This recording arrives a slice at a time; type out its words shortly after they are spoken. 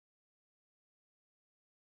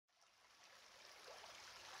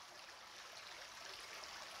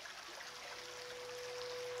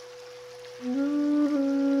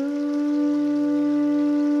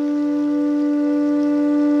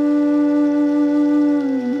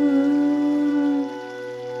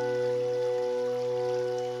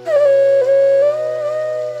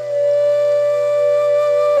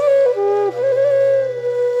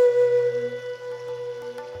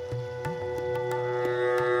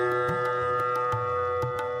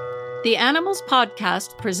The Animals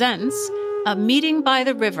Podcast presents A Meeting by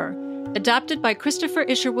the River, adapted by Christopher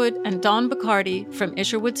Isherwood and Don Bacardi from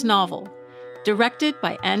Isherwood's novel, directed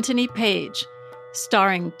by Anthony Page,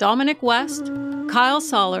 starring Dominic West, Kyle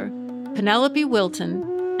Soller, Penelope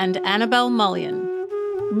Wilton, and Annabelle Mullion.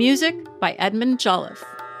 Music by Edmund Jolliffe.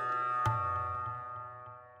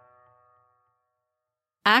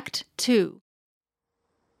 Act 2.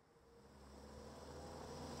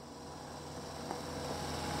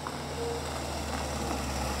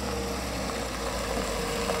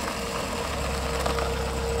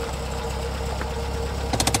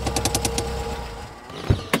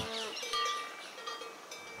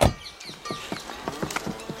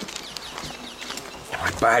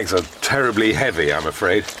 Bags are terribly heavy, I'm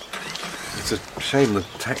afraid. It's a shame the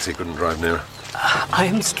taxi couldn't drive nearer. I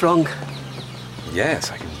am strong.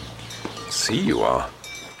 Yes, I can see you are.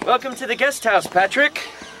 Welcome to the guest house, Patrick.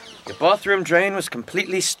 Your bathroom drain was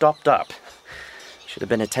completely stopped up. Should have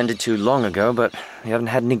been attended to long ago, but we haven't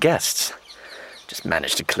had any guests. Just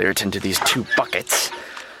managed to clear it into these 2 buckets.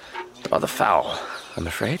 Rather foul, I'm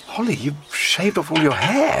afraid. Holly, you've shaved off all your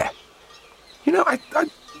hair. You know, I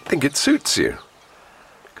think it suits you.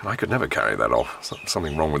 I could never carry that off.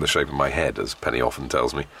 Something wrong with the shape of my head, as Penny often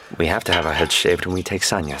tells me. We have to have our heads shaved when we take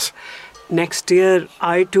sannyas. Next year,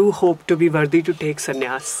 I too hope to be worthy to take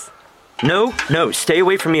sannyas. No, stay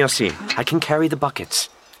away from me, Osim. I can carry the buckets.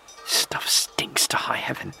 Stuff stinks to high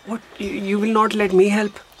heaven. What? You will not let me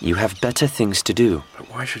help? You have better things to do. But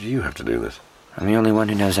why should you have to do this? I'm the only one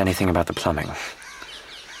who knows anything about the plumbing.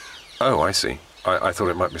 Oh, I see. I thought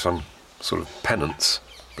it might be some sort of penance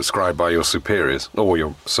prescribed by your superiors, or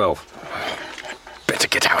yourself. Better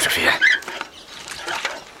get out of here.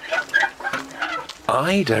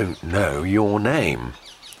 I don't know your name.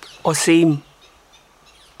 Osim.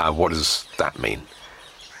 What does that mean?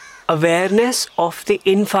 Awareness of the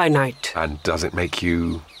infinite. And does it make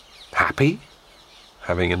you happy,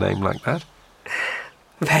 having a name like that?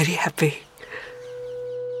 Very happy.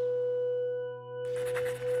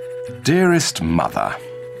 Dearest Mother,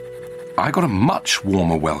 I got a much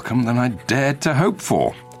warmer welcome than I dared to hope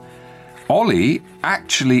for. Ollie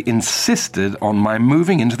actually insisted on my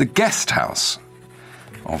moving into the guest house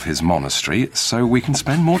of his monastery so we can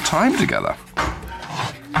spend more time together.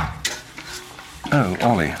 Oh,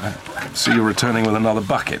 Ollie, I see you're returning with another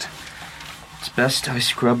bucket. It's best I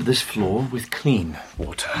scrub this floor with clean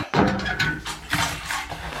water.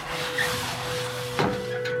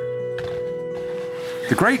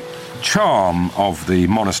 The great charm of the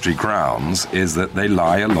monastery grounds is that they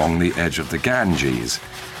lie along the edge of the Ganges.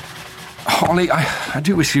 Ollie, I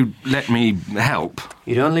do wish you'd let me help.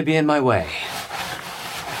 You'd only be in my way.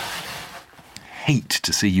 Hate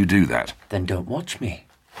to see you do that. Then don't watch me.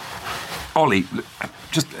 Ollie,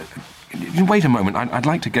 just wait a moment. I'd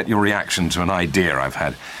like to get your reaction to an idea I've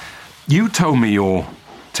had. You told me your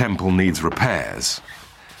temple needs repairs.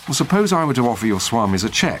 Well, suppose I were to offer your swamis a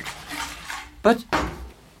cheque. But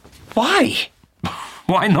why?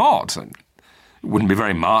 Why not? It wouldn't be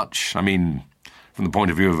very much. I mean, from the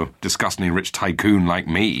point of view of a disgustingly rich tycoon like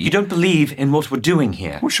me. You don't believe in what we're doing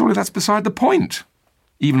here. Well, surely that's beside the point.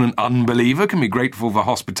 Even an unbeliever can be grateful for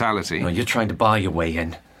hospitality. No, you're trying to buy your way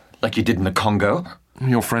in, like you did in the Congo.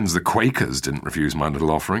 Your friends the Quakers didn't refuse my little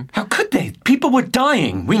offering. How could they? People were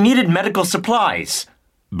dying. We needed medical supplies.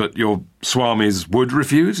 But your swamis would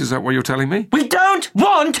refuse? Is that what you're telling me? We don't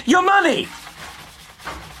want your money!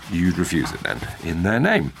 You'd refuse it then, in their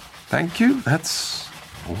name. Thank you. That's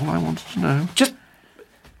all I wanted to know. Just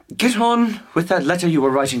get on with that letter you were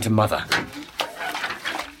writing to Mother.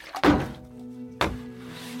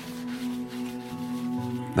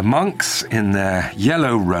 The monks in their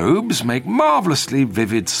yellow robes make marvellously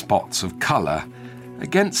vivid spots of colour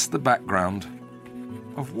against the background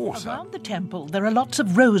of water. Around the temple there are lots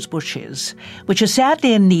of rose bushes, which are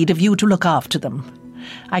sadly in need of you to look after them.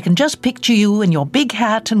 I can just picture you in your big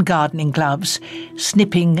hat and gardening gloves,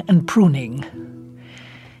 snipping and pruning.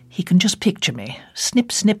 He can just picture me,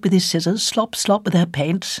 snip, snip with his scissors, slop, slop with her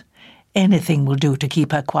paints. Anything will do to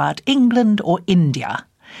keep her quiet, England or India.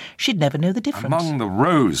 She'd never know the difference. Among the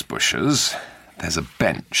rose bushes, there's a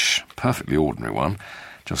bench, perfectly ordinary one,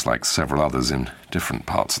 just like several others in different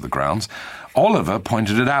parts of the grounds. Oliver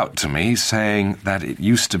pointed it out to me, saying that it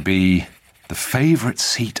used to be the favourite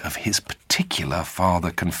seat of his particular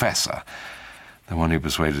father confessor, the one who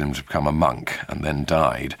persuaded him to become a monk and then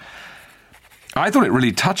died. I thought it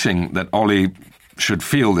really touching that Ollie should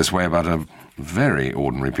feel this way about a very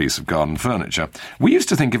ordinary piece of garden furniture. We used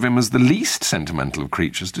to think of him as the least sentimental of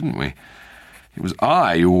creatures, didn't we? It was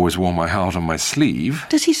I who always wore my heart on my sleeve.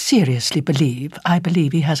 Does he seriously believe I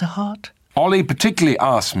believe he has a heart? Ollie particularly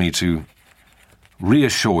asked me to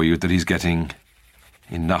reassure you that he's getting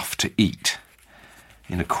enough to eat.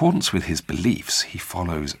 In accordance with his beliefs, he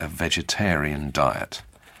follows a vegetarian diet.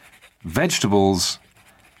 Vegetables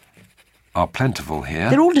are plentiful here.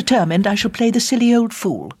 They're all determined I shall play the silly old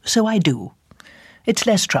fool, so I do. It's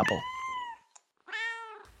less trouble.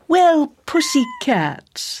 Well, pussy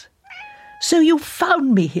cats, so you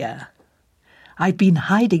found me here. I've been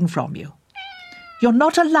hiding from you. You're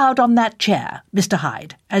not allowed on that chair, Mr.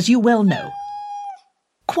 Hyde, as you well know.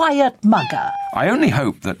 Quiet mugger. I only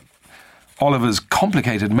hope that Oliver's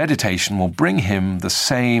complicated meditation will bring him the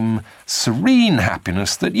same serene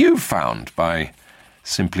happiness that you've found by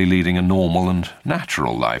simply leading a normal and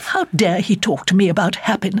natural life. How dare he talk to me about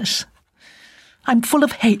happiness? I'm full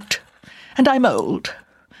of hate, and I'm old,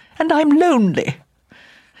 and I'm lonely.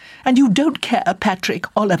 And you don't care, Patrick,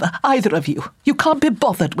 Oliver, either of you. You can't be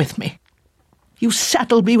bothered with me. You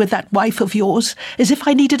saddle me with that wife of yours as if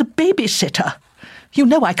I needed a babysitter. You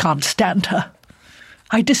know I can't stand her.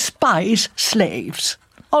 I despise slaves.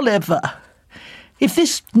 Oliver, if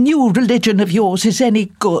this new religion of yours is any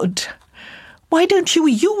good, why don't you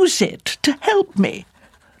use it to help me?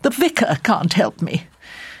 The vicar can't help me.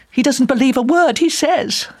 He doesn't believe a word he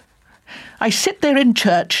says. I sit there in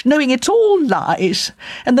church knowing it's all lies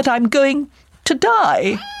and that I'm going to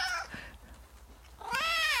die.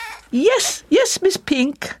 Yes, Miss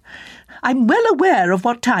Pink. I'm well aware of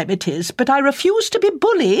what time it is, but I refuse to be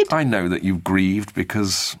bullied. I know that you've grieved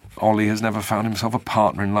because Ollie has never found himself a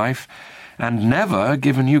partner in life and never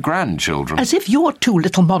given you grandchildren. As if your two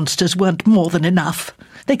little monsters weren't more than enough.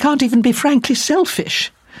 They can't even be frankly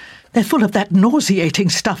selfish. They're full of that nauseating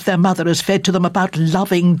stuff their mother has fed to them about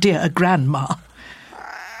loving dear grandma.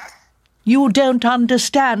 You don't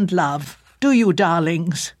understand love, do you,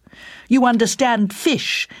 darlings? You understand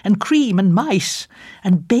fish and cream and mice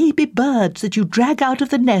and baby birds that you drag out of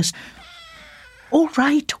the nest. All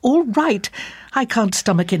right. I can't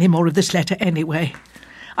stomach any more of this letter anyway.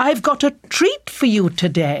 I've got a treat for you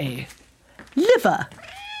today. Liver,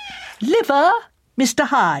 Mr.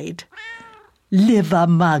 Hyde. Liver,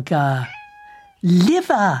 mugger.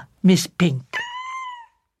 Liver, Miss Pink.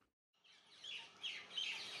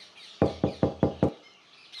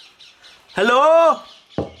 Hello?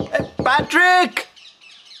 Patrick!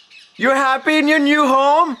 You're happy in your new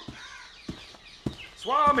home?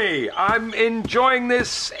 Swami, I'm enjoying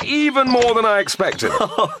this even more than I expected.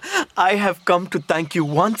 I have come to thank you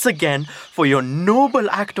once again for your noble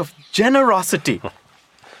act of generosity.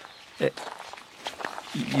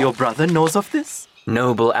 Your brother knows of this?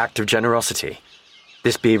 Noble act of generosity.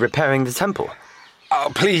 This be repairing the temple. Oh,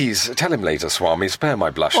 please, tell him later, Swami. Spare my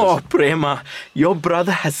blushes. Oh, Prema, your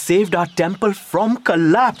brother has saved our temple from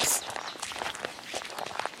collapse.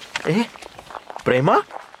 Prema?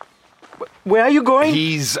 Where are you going?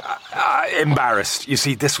 He's embarrassed. You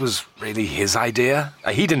see, this was really his idea.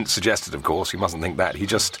 He didn't suggest it, of course. You mustn't think that. He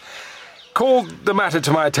just called the matter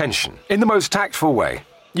to my attention in the most tactful way.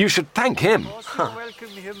 You should thank him.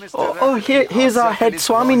 Here's our head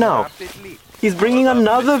Swami now. He's bringing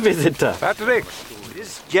another visitor. Patrick,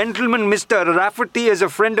 this gentleman, Mr. Rafferty, is a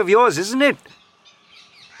friend of yours, isn't it?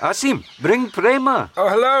 Asim, bring Prema. Oh,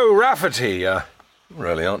 hello, Rafferty.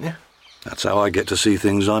 Really, aren't you? That's how I get to see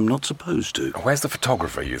things I'm not supposed to. Where's the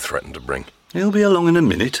photographer you threatened to bring? He'll be along in a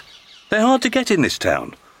minute. They're hard to get in this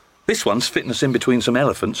town. This one's fitting us in between some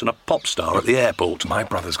elephants and a pop star at the airport. My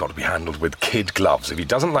brother's got to be handled with kid gloves. If he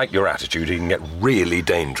doesn't like your attitude, he can get really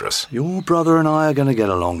dangerous. Your brother and I are going to get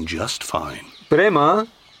along just fine. Prema?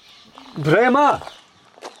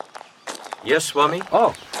 Yes, Swami?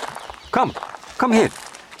 Oh, come here.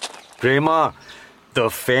 Prema, the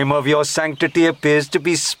fame of your sanctity appears to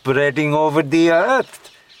be spreading over the earth.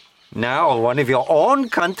 Now, one of your own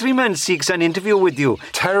countrymen seeks an interview with you.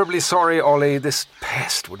 Terribly sorry, Ollie. This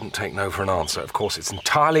pest wouldn't take no for an answer. Of course, it's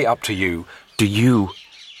entirely up to you. Do you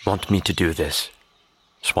want me to do this,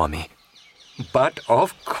 Swami? But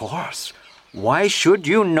of course. Why should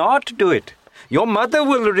you not do it? Your mother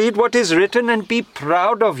will read what is written and be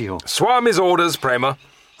proud of you. Swami's orders, Prema.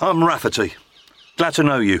 I'm Rafferty. Glad to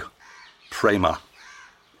know you. Prema.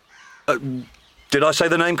 Did I say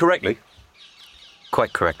the name correctly?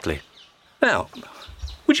 Quite correctly. Now,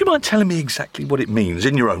 would you mind telling me exactly what it means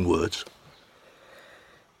in your own words?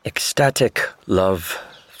 Ecstatic love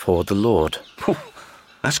for the Lord.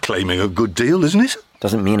 That's claiming a good deal, isn't it?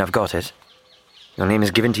 Doesn't mean I've got it. Your name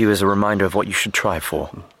is given to you as a reminder of what you should try for.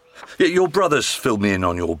 Yeah, your brother's filled me in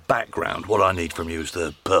on your background. What I need from you is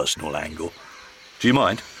the personal angle. Do you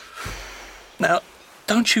mind? Now,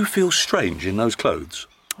 don't you feel strange in those clothes?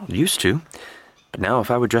 Used to. But now if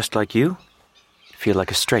I were dressed like you, it'd feel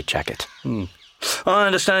like a straitjacket. I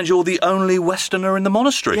understand you're the only Westerner in the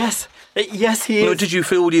monastery. Yes, yes, he is. Did you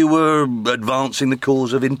feel you were advancing the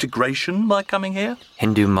cause of integration by coming here?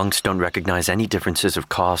 Hindu monks don't recognize any differences of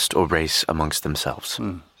caste or race amongst themselves.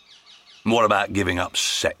 What about giving up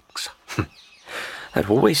sex? That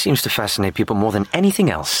always seems to fascinate people more than anything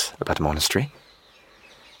else about a monastery.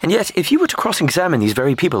 And yet, if you were to cross-examine these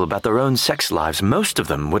very people about their own sex lives, most of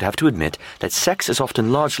them would have to admit that sex is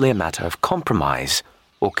often largely a matter of compromise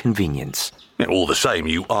or convenience. All the same,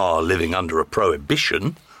 you are living under a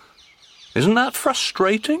prohibition. Isn't that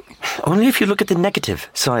frustrating? Only if you look at the negative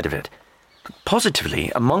side of it.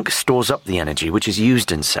 Positively, a monk stores up the energy which is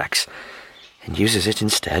used in sex and uses it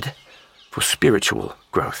instead for spiritual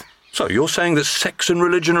growth. So you're saying that sex and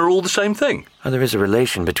religion are all the same thing? Well, there is a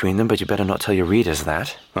relation between them, but you better not tell your readers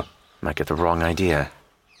that. Might get the wrong idea.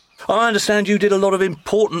 I understand you did a lot of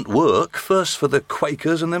important work, first for the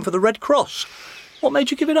Quakers and then for the Red Cross. What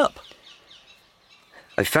made you give it up?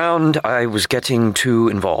 I found I was getting too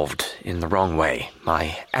involved in the wrong way.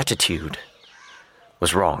 My attitude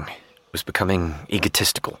was wrong. It was becoming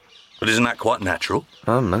egotistical. But isn't that quite natural?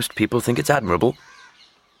 Well, most people think it's admirable.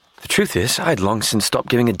 The truth is, I'd long since stopped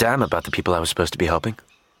giving a damn about the people I was supposed to be helping.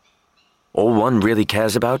 All one really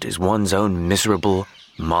cares about is one's own miserable,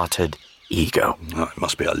 martyred ego. Oh, it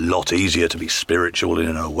must be a lot easier to be spiritual in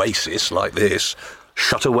an oasis like this,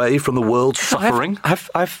 shut away from the world's suffering.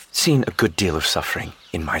 I've seen a good deal of suffering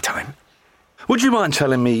in my time. Would you mind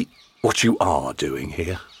telling me what you are doing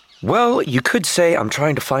here? Well, you could say I'm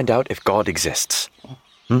trying to find out if God exists.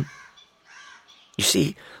 You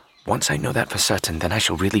see, once I know that for certain, then I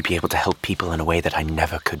shall really be able to help people in a way that I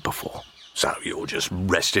never could before. So you're just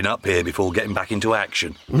resting up here before getting back into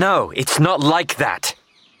action? No, it's not like that.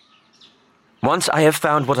 Once I have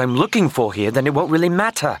found what I'm looking for here, then it won't really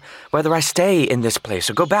matter whether I stay in this place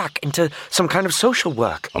or go back into some kind of social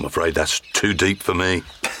work. I'm afraid that's too deep for me.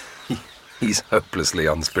 He's hopelessly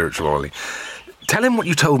unspiritual, Ollie. Tell him what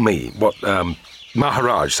you told me, what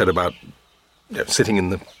Maharaj said about sitting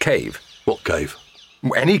in the cave. What cave?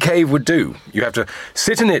 Any cave would do. You have to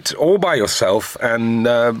sit in it all by yourself and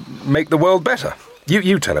make the world better.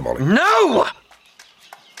 You tell him, Ollie. No!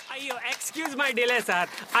 Excuse my delay, sir.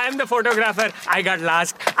 I am the photographer. I got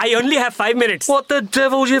lost. I only have 5 minutes. What the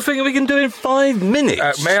devil do you think we can do in 5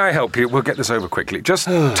 minutes? May I help you? We'll get this over quickly. Just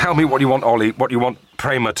tell me what you want, Ollie, what you want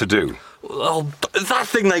Prema to do. Oh, that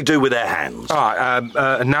thing they do with their hands.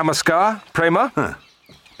 Namaskar, Prema? Now,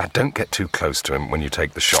 don't get too close to him when you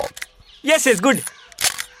take the shot. Yes, yes, good.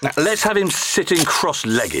 Now, let's have him sitting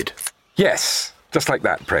cross-legged. Yes, just like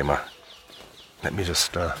that, Prema. Let me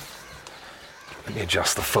just, let me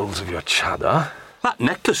adjust the folds of your chadar. That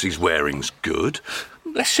necklace he's wearing's good.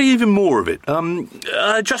 Let's see even more of it.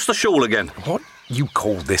 Just the shawl again. What you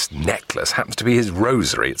call this necklace happens to be his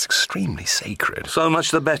rosary. It's extremely sacred. So much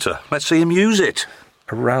the better. Let's see him use it.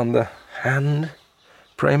 Around the hand,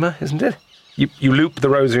 Prema, isn't it? You loop the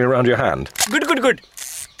rosary around your hand. Good, good, good.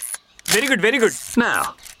 Very good, very good.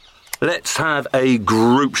 Now, let's have a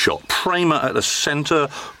group shot. Prema at the centre,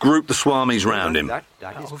 group the swamis round him. That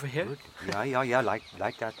is over here. Good. Yeah, like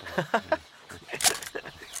that.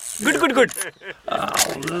 Good, good, good.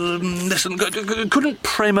 Listen, couldn't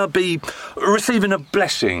Prema be receiving a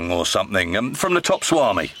blessing or something from the top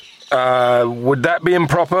swami? Would that be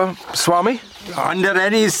improper, Swami? Under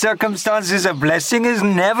any circumstances, a blessing is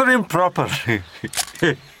never improper.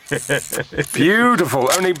 Beautiful.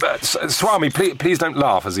 Only, Swami, please don't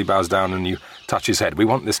laugh as he bows down and you touch his head. We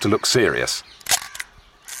want this to look serious.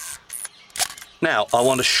 Now, I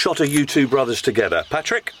want a shot of you two brothers together.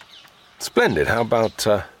 Patrick? Splendid. How about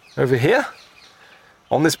over here?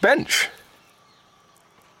 On this bench?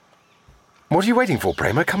 What are you waiting for,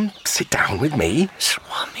 Prema? Come sit down with me.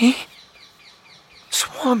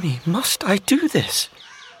 Swami, must I do this?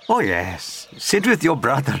 Oh, yes. Sit with your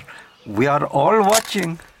brother. We are all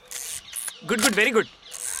watching. Good, good, very good.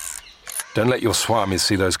 Don't let your Swamis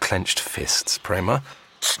see those clenched fists, Prema.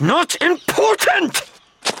 It's not important!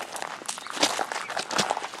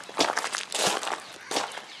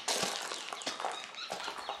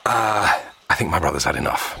 I think my brother's had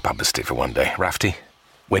enough publicity for one day. Rafty,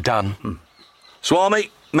 we're done. Swami,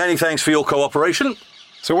 many thanks for your cooperation.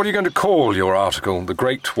 So what are you going to call your article? The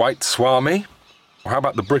Great White Swami? Or how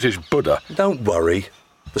about the British Buddha? Don't worry.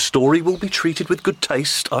 The story will be treated with good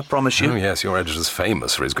taste, I promise you. Oh, yes, your editor's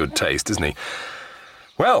famous for his good taste, isn't he?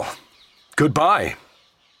 Well, goodbye.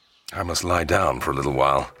 I must lie down for a little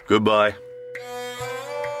while. Goodbye.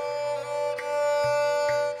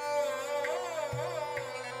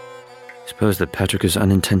 Suppose that Patrick has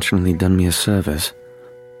unintentionally done me a service.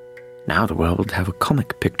 Now the world would have a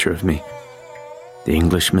comic picture of me. The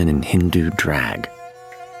Englishman in Hindu drag.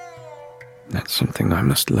 That's something I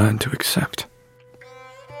must learn to accept.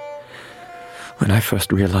 When I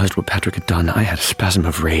first realized what Patrick had done, I had a spasm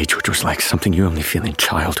of rage, which was like something you only feel in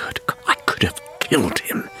childhood. I could have killed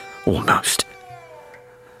him, almost.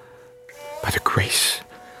 By the grace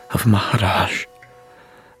of Maharaj,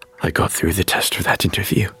 I got through the test for that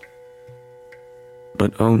interview.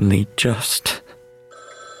 But only just.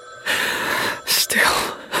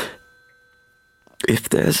 Still, if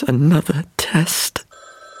there's another test...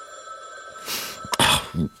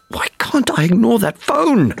 Oh, why can't I ignore that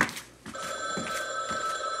phone?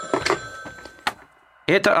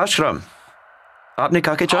 Eta Ashram. Aapne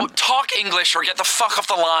kaake Oh, talk English or get the fuck off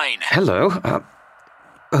the line. Hello.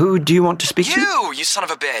 Who do you want to speak to? You son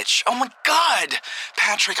of a bitch. Oh my God.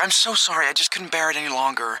 Patrick, I'm so sorry. I just couldn't bear it any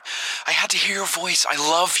longer. I had to hear your voice. I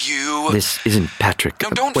love you. This isn't Patrick. No,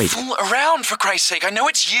 don't Wait. fool around, for Christ's sake. I know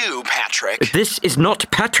it's you, Patrick. This is not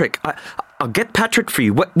Patrick. I'll get Patrick for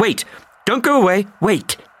you. Wait. Don't go away.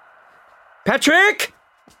 Wait. Patrick!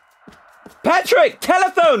 Patrick!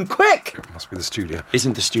 Telephone! Quick! It must be the studio.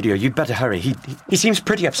 Isn't the studio. You'd better hurry. He seems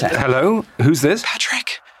pretty upset. Hello? Who's this?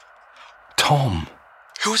 Patrick? Tom.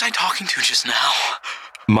 Who was I talking to just now?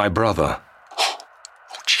 My brother. Oh,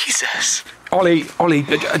 Jesus. Ollie,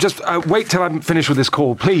 just wait till I'm finished with this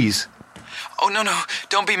call, please. Oh, no.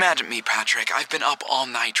 Don't be mad at me, Patrick. I've been up all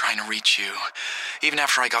night trying to reach you. Even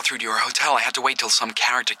after I got through to your hotel, I had to wait till some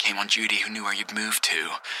character came on duty who knew where you'd moved to.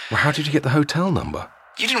 Well, how did you get the hotel number?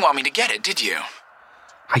 You didn't want me to get it, did you?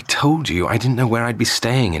 I told you I didn't know where I'd be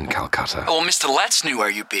staying in Calcutta. Oh, well, Mr. Letts knew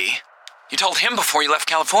where you'd be. You told him before you left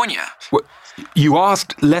California. What? You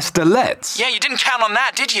asked Lester Letts? Yeah, you didn't count on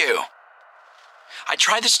that, did you? I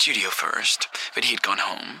tried the studio first, but he'd gone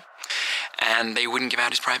home, and they wouldn't give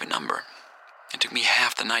out his private number. It took me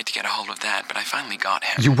half the night to get a hold of that, but I finally got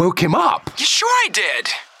him. You woke him up? Yeah, sure I did.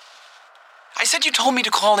 I said you told me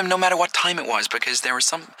to call him no matter what time it was, because there was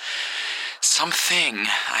something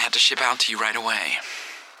I had to ship out to you right away.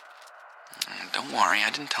 Don't worry, I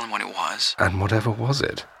didn't tell him what it was. And whatever was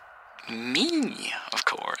it? Me, of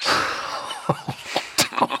course.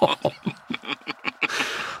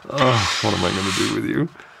 Oh, what am I going to do with you?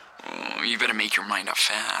 Oh, you better make your mind up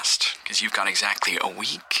fast, because you've got exactly a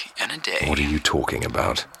week and a day. What are you talking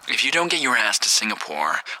about? If you don't get your ass to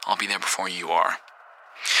Singapore, I'll be there before you are.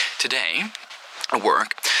 Today, at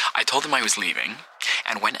work, I told them I was leaving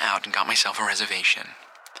and went out and got myself a reservation.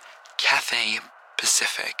 Cathay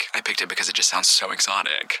Pacific. I picked it because it just sounds so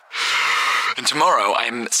exotic. And tomorrow,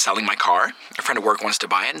 I'm selling my car. A friend at work wants to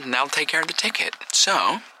buy it, and they'll take care of the ticket.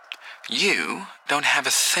 So, you don't have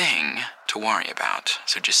a thing to worry about.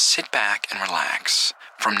 So just sit back and relax.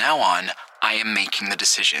 From now on, I am making the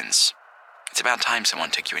decisions. It's about time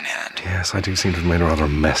someone took you in hand. Yes, I do seem to have made a rather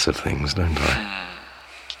mess of things, don't I?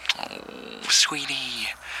 Oh, sweetie.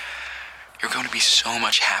 You're going to be so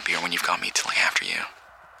much happier when you've got me to look after you.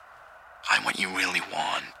 I'm what you really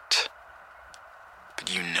want.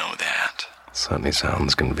 But you know that. Certainly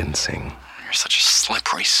sounds convincing. You're such a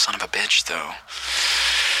slippery son of a bitch, though.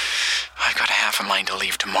 I've got half a mind to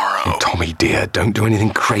leave tomorrow. Oh, Tommy, dear, don't do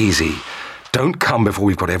anything crazy. Don't come before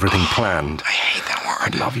we've got everything planned. I hate that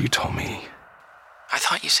word. I love you, Tommy. I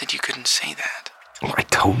thought you said you couldn't say that. Well, I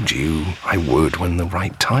told you I would when the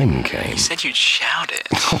right time came. You said you'd shout it.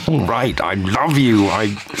 All right, I love you.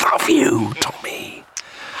 I love you, Tommy.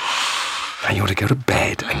 Now you ought to go to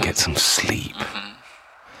bed and get some sleep. Mm-hmm.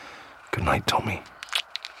 Good night, Tommy.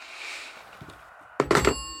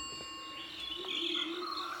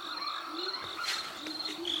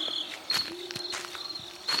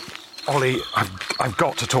 Ollie, I've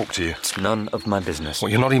got to talk to you. It's none of my business.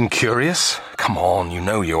 Well, you're not even curious? Come on, you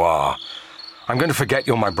know you are. I'm going to forget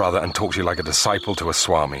you're my brother and talk to you like a disciple to a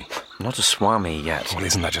Swami. Not a Swami yet. Well,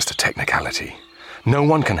 isn't that just a technicality? No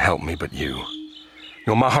one can help me but you.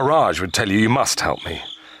 Your Maharaj would tell you must help me.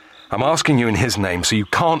 I'm asking you in his name, so you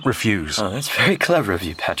can't refuse. Oh, that's very clever of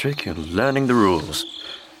you, Patrick. You're learning the rules.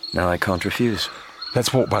 Now I can't refuse.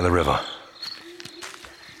 Let's walk by the river.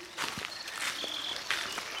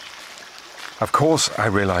 Of course, I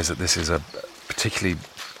realize that this is a particularly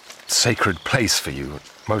sacred place for you,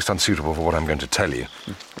 most unsuitable for what I'm going to tell you.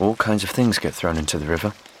 All kinds of things get thrown into the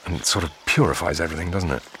river. And it sort of purifies everything,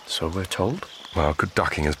 doesn't it? So we're told. Well, good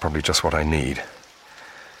ducking is probably just what I need.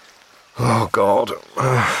 Oh, God.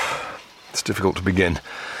 It's difficult to begin.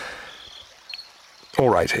 All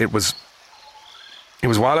right, it was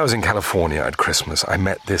while I was in California at Christmas, I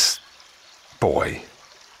met this boy,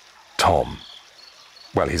 Tom.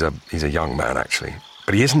 Well, he's a young man, actually.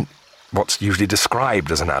 But he isn't what's usually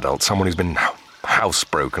described as an adult, someone who's been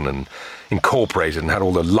housebroken and incorporated and had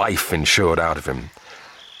all the life insured out of him.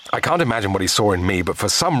 I can't imagine what he saw in me, but for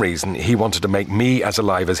some reason he wanted to make me as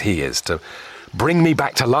alive as he is, to bring me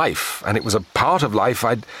back to life, and it was a part of life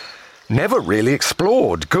I'd never really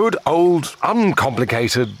explored. Good, old,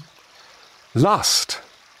 uncomplicated lust.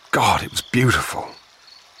 God, it was beautiful.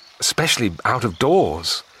 Especially out of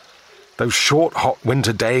doors. Those short, hot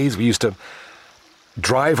winter days, we used to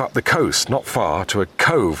drive up the coast, not far, to a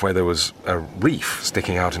cove where there was a reef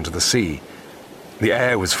sticking out into the sea. The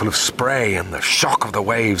air was full of spray, and the shock of the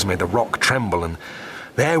waves made the rock tremble, and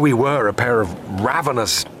there we were, a pair of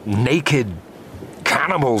ravenous, naked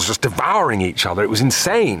cannibals just devouring each other. It was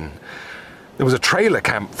insane. There was a trailer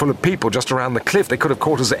camp full of people just around the cliff. They could have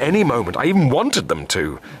caught us at any moment. I even wanted them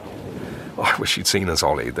to. Oh, I wish you'd seen us,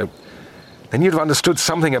 Ollie. Then you'd have understood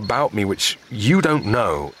something about me which you don't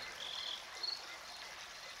know.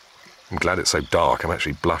 I'm glad it's so dark. I'm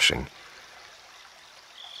actually blushing.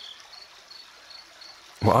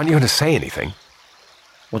 Well, aren't you going to say anything?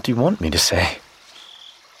 What do you want me to say?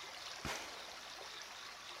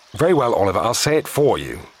 Very well, Oliver, I'll say it for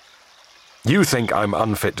you. You think I'm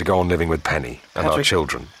unfit to go on living with Penny and our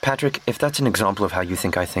children. Patrick, if that's an example of how you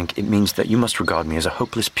think I think, it means that you must regard me as a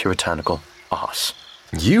hopeless puritanical arse.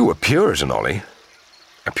 You a Puritan, Ollie?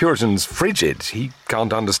 A Puritan's frigid. He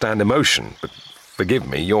can't understand emotion. But forgive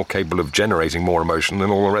me, you're capable of generating more emotion than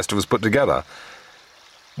all the rest of us put together.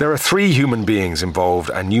 There are 3 human beings involved,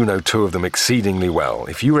 and you know 2 of them exceedingly well.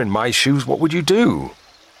 If you were in my shoes, what would you do?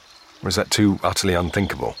 Or is that too utterly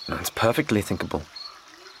unthinkable? It's perfectly thinkable.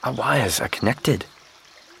 Our wires are connected.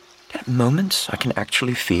 At moments, I can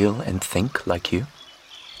actually feel and think like you.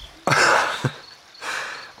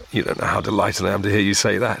 You don't know how delighted I am to hear you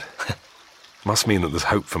say that. Must mean that there's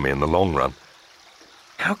hope for me in the long run.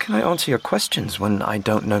 How can I answer your questions when I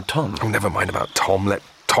don't know Tom? Oh, never mind about Tom. Let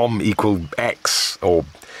Tom equal X. Or,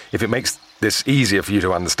 if it makes this easier for you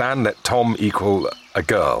to understand, let Tom equal a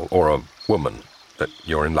girl or a woman that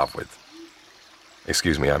you're in love with.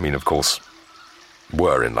 Excuse me, I mean, of course,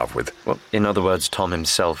 were in love with. Well, in other words, Tom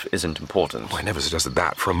himself isn't important. Oh, I never suggested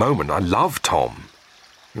that for a moment. I love Tom.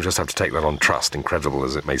 You just have to take that on trust, incredible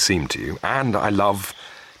as it may seem to you. And I love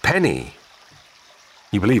Penny.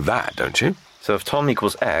 You believe that, don't you? So if Tom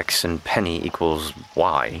equals X and Penny equals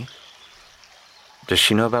Y, does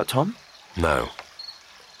she know about Tom? No.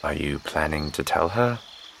 Are you planning to tell her?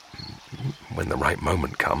 When the right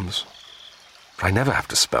moment comes. I never have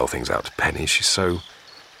to spell things out to Penny. She's so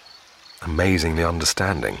amazingly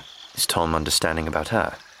understanding. Is Tom understanding about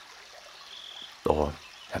her? Or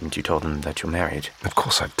haven't you told him that you're married? Of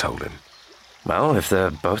course I've told him. Well, if they're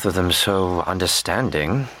both of them so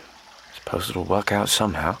understanding, I suppose it'll work out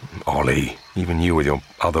somehow. Ollie, even you with your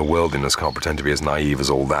otherworldliness can't pretend to be as naive as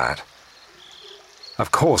all that.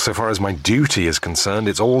 Of course, so far as my duty is concerned,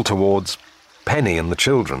 it's all towards Penny and the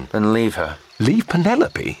children. Then leave her. Leave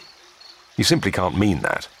Penelope? You simply can't mean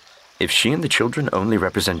that. If she and the children only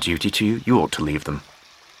represent duty to you, you ought to leave them.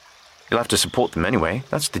 You'll have to support them anyway.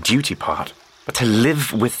 That's the duty part. But to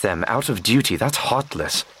live with them out of duty, that's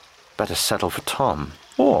heartless. Better settle for Tom.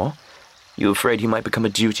 Or, you afraid he might become a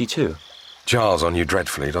duty too? Jars on you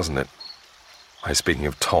dreadfully, doesn't it? Why, speaking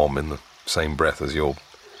of Tom in the same breath as your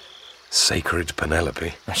sacred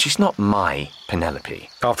Penelope. Now, she's not my Penelope.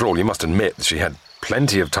 After all, you must admit that she had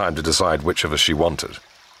plenty of time to decide which of us she wanted.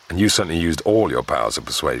 And you certainly used all your powers of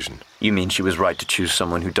persuasion. You mean she was right to choose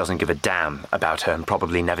someone who doesn't give a damn about her and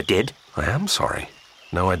probably never did? I am sorry.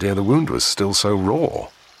 No idea the wound was still so raw.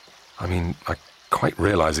 I mean, I quite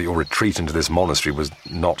realise that your retreat into this monastery was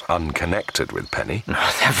not unconnected with Penny.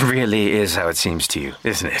 That really is how it seems to you,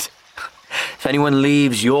 isn't it? If anyone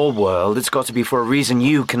leaves your world, it's got to be for a reason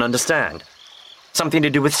you can understand. Something to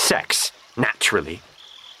do with sex, naturally.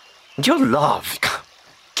 And your love.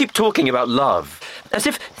 Keep talking about love, as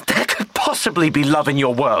if there could possibly be love in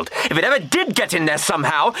your world. If it ever did get in there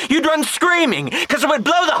somehow, you'd run screaming, because it would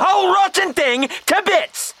blow the whole rotten thing to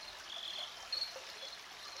bits!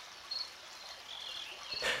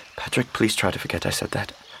 Patrick, please try to forget I said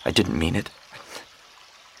that. I didn't mean it.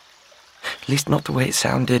 At least not the way it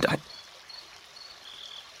sounded.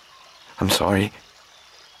 I'm sorry.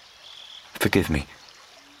 Forgive me.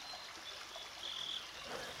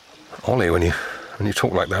 Ollie, when you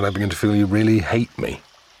talk like that, I begin to feel you really hate me.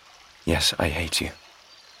 Yes, I hate you.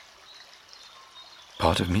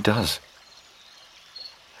 Part of me does.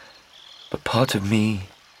 But part of me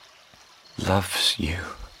loves you.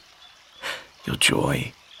 Your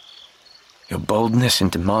joy. Your boldness in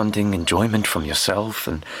demanding enjoyment from yourself,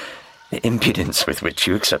 and the impudence with which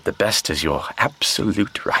you accept the best as your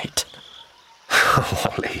absolute right.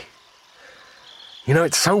 Ollie, You know,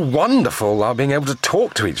 it's so wonderful our being able to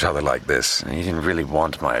talk to each other like this. You didn't really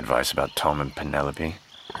want my advice about Tom and Penelope.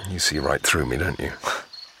 You see right through me, don't you?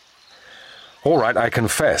 All right, I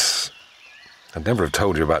confess. I'd never have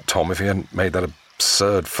told you about Tom if he hadn't made that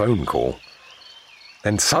absurd phone call.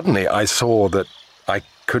 Then suddenly I saw that I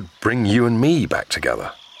could bring you and me back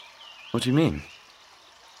together. What do you mean?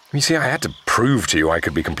 You see, I had to prove to you I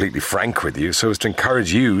could be completely frank with you so as to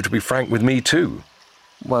encourage you to be frank with me too.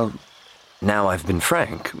 Well, now I've been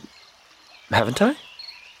frank, haven't I?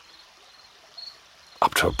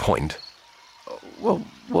 Up to a point. Well,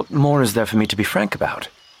 what more is there for me to be frank about?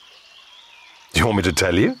 Do you want me to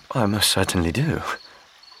tell you? I most certainly do.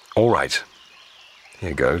 All right.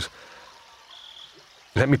 Here goes.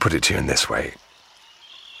 Let me put it to you in this way.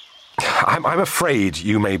 I'm afraid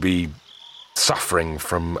you may be suffering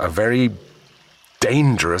from a very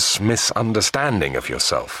dangerous misunderstanding of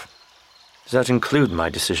yourself. Does that include my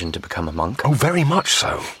decision to become a monk? Oh, very much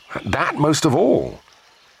so. That most of all.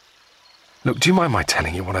 Look, do you mind my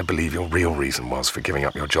telling you what I believe your real reason was for giving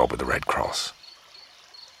up your job with the Red Cross?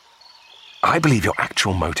 I believe your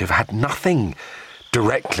actual motive had nothing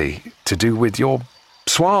directly to do with your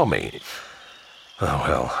Swami. Oh,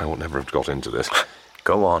 well, I will never have got into this.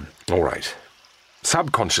 Go on. All right.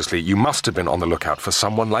 Subconsciously, you must have been on the lookout for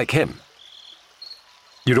someone like him.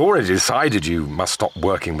 You'd already decided you must stop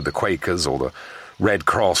working with the Quakers or the Red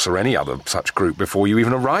Cross or any other such group before you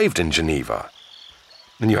even arrived in Geneva.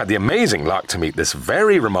 And you had the amazing luck to meet this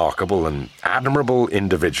very remarkable and admirable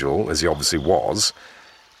individual, as he obviously was,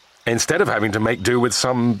 instead of having to make do with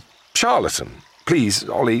some charlatan. Please,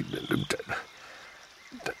 Ollie,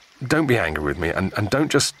 don't be angry with me, and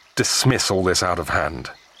don't just dismiss all this out of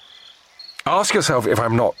hand. Ask yourself if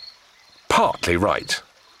I'm not partly right.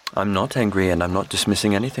 I'm not angry, and I'm not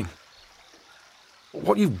dismissing anything.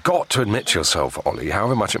 What you've got to admit to yourself, Ollie,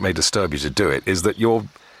 however much it may disturb you to do it, is that you're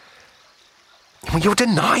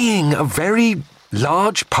denying a very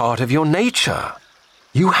large part of your nature.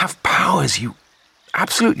 You have powers you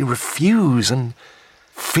absolutely refuse and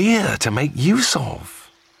fear to make use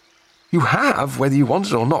of. You have, whether you want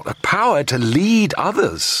it or not, a power to lead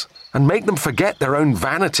others and make them forget their own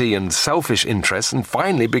vanity and selfish interests and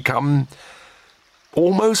finally become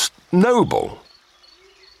almost noble.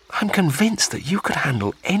 I'm convinced that you could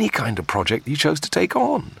handle any kind of project you chose to take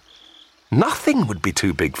on. Nothing would be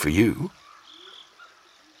too big for you.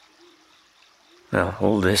 Now,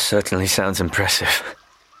 all this certainly sounds impressive.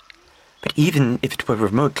 But even if it were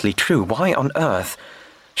remotely true, why on earth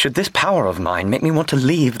should this power of mine make me want to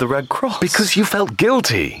leave the Red Cross? Because you felt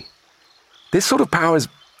guilty. This sort of power is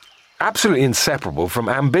absolutely inseparable from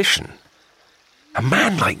ambition. A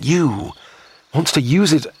man like you wants to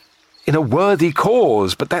use it in a worthy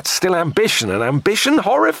cause, but that's still ambition, and ambition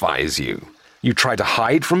horrifies you. You try to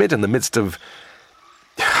hide from it in the midst of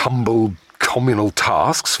humble communal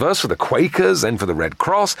tasks, first for the Quakers, then for the Red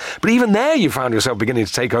Cross, but even there you found yourself beginning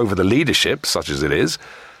to take over the leadership, such as it is.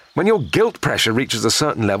 When your guilt pressure reaches a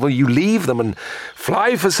certain level, you leave them and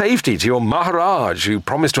fly for safety to your Maharaj, who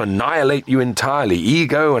promised to annihilate you entirely,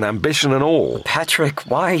 ego and ambition and all. Patrick,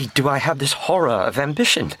 why do I have this horror of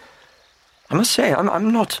ambition? I must say,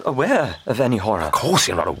 I'm not aware of any horror. Of course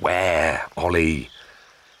you're not aware, Ollie.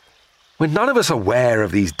 We're none of us aware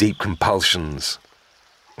of these deep compulsions.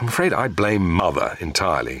 I'm afraid I blame Mother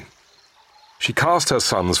entirely. She cast her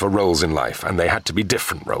sons for roles in life, and they had to be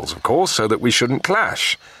different roles, of course, so that we shouldn't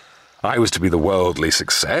clash. I was to be the worldly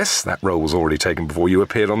success. That role was already taken before you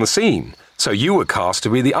appeared on the scene. So you were cast to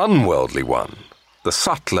be the unworldly one, the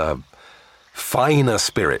subtler, finer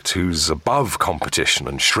spirit who's above competition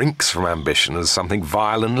and shrinks from ambition as something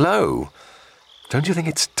vile and low. Don't you think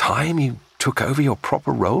it's time you took over your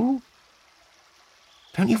proper role?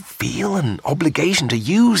 Don't you feel an obligation to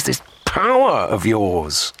use this power of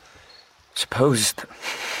yours? Suppose,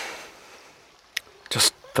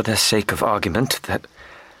 just for the sake of argument, that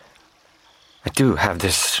I do have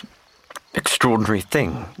this extraordinary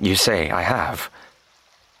thing you say I have.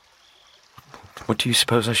 What do you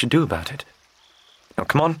suppose I should do about it? Now,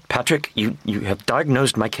 come on, Patrick, you have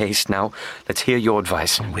diagnosed my case. Now, let's hear your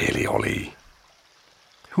advice. Really, Ollie?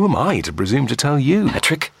 Who am I to presume to tell you?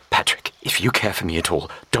 Patrick, if you care for me at all,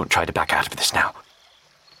 don't try to back out of this now.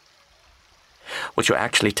 What you're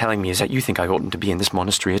actually telling me is that you think I oughtn't to be in this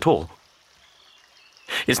monastery at all.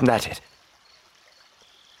 Isn't that it?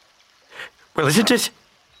 Well, isn't it?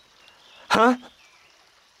 Huh?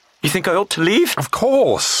 You think I ought to leave? Of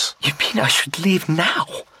course. You mean I should leave now?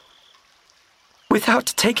 Without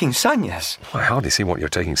taking sannyas? I hardly see what your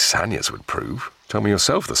taking sannyas would prove. Tell me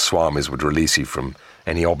yourself the Swamis would release you from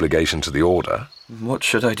any obligation to the order. What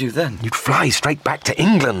should I do then? You'd fly straight back to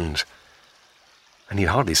England. And he'd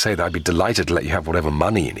hardly say that I'd be delighted to let you have whatever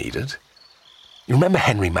money you needed. You remember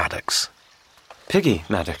Henry Maddox? Piggy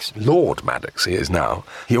Maddox. Lord Maddox, he is now.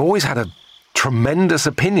 He always had a tremendous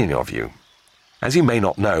opinion of you. As you may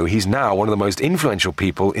not know, he's now one of the most influential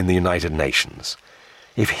people in the United Nations.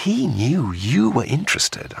 If he knew you were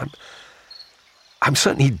interested, I'm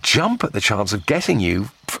certain he'd jump at the chance of getting you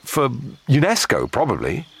for UNESCO,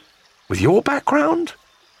 probably. With your background?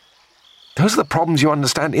 Those are the problems you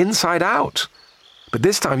understand inside out. But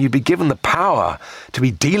this time you'd be given the power to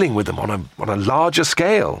be dealing with them on a larger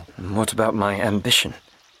scale. And what about my ambition?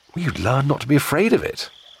 Well, you'd learn not to be afraid of it,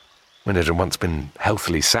 when it had once been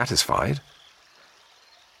healthily satisfied.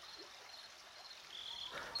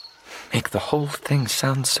 Make the whole thing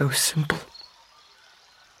sound so simple.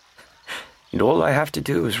 And all I have to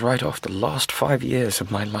do is write off the last 5 years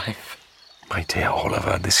of my life. My dear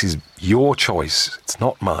Oliver, this is your choice. It's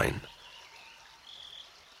not mine.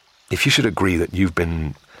 If you should agree that you've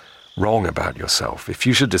been wrong about yourself, if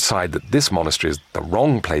you should decide that this monastery is the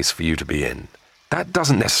wrong place for you to be in, that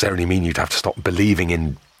doesn't necessarily mean you'd have to stop believing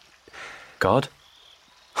in... God?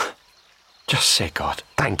 Just say God.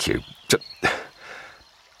 Thank you.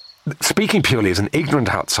 Speaking purely as an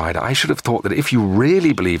ignorant outsider, I should have thought that if you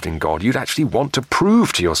really believed in God, you'd actually want to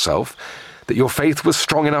prove to yourself that your faith was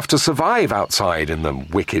strong enough to survive outside in the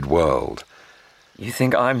wicked world. You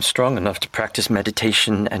think I'm strong enough to practice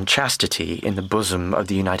meditation and chastity in the bosom of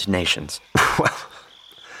the United Nations? Well,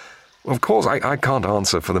 of course, I can't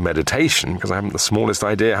answer for the meditation, because I haven't the smallest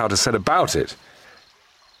idea how to set about it.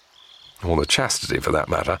 Or the chastity, for that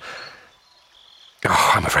matter.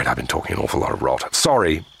 Oh, I'm afraid I've been talking an awful lot of rot.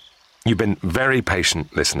 Sorry. You've been very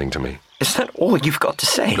patient listening to me. Is that all you've got to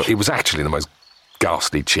say? Look, it was actually the most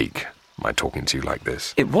ghastly cheek, my talking to you like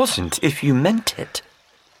this. It wasn't, if you meant it.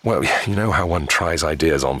 Well, you know how one tries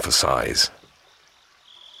ideas on for size.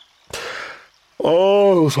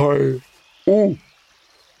 Oh, sorry. Oh,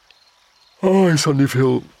 I suddenly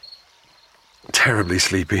feel terribly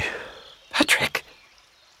sleepy. Patrick,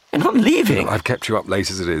 you're not leaving. I've kept you up late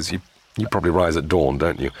as it is. You probably rise at dawn,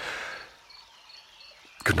 don't you?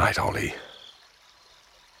 Good night, Ollie.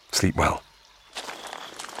 Sleep well.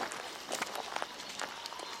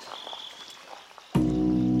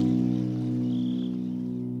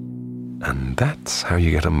 And that's how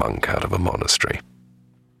you get a monk out of a monastery.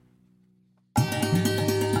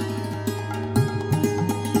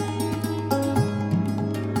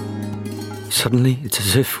 Suddenly, it's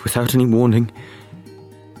as if, without any warning,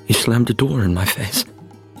 he slammed a door in my face.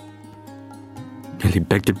 Nearly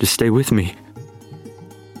begged him to stay with me.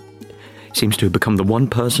 He seems to have become the one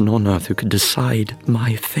person on earth who could decide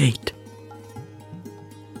my fate.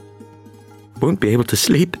 Won't be able to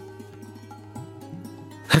sleep.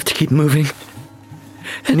 Have to keep moving.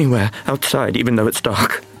 Anywhere outside, even though it's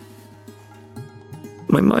dark.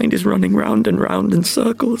 My mind is running round and round in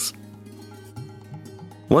circles.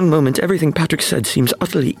 One moment, everything Patrick said seems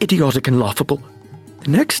utterly idiotic and laughable.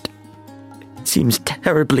 The next, it seems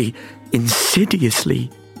terribly, insidiously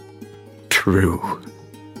true.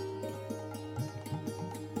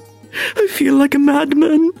 I feel like a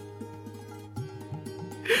madman.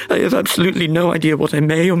 I have absolutely no idea what I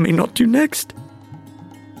may or may not do next.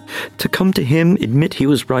 To come to him, admit he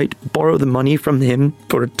was right, borrow the money from him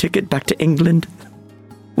for a ticket back to England.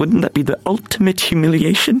 Wouldn't that be the ultimate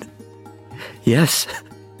humiliation? Yes.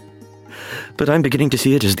 But I'm beginning to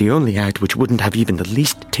see it as the only act which wouldn't have even the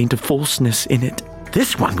least taint of falseness in it.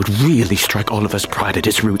 This one would really strike Oliver's pride at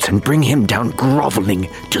its roots and bring him down groveling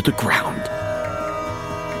to the ground.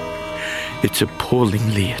 It's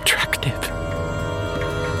appallingly attractive.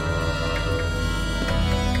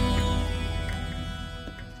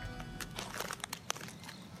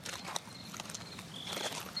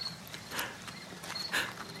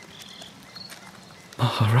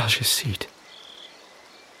 Maharaja's seat.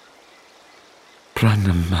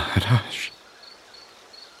 Pranam Maharaj.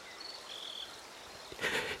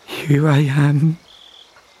 Here I am,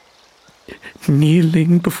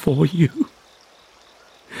 kneeling before you,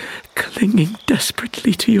 clinging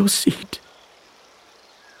desperately to your seat.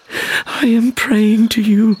 I am praying to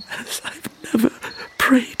you as I've never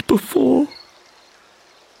prayed before.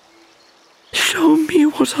 Show me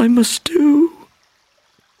what I must do.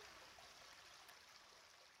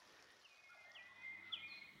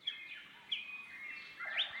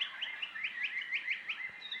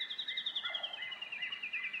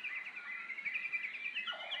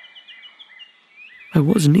 I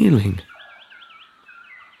was kneeling.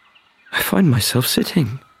 I find myself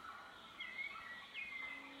sitting.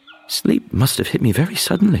 Sleep must have hit me very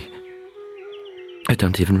suddenly. I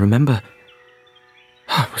don't even remember.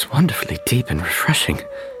 Oh, it was wonderfully deep and refreshing.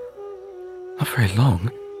 Not very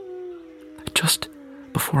long. Just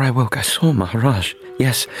before I woke, I saw Maharaj.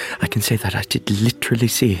 Yes, I can say that I did literally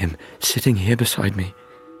see him sitting here beside me.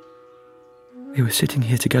 We were sitting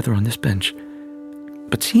here together on this bench.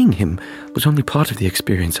 But seeing him was only part of the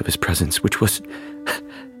experience of his presence, which was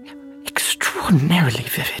extraordinarily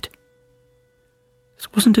vivid.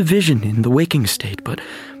 This wasn't a vision in the waking state, but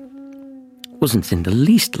wasn't in the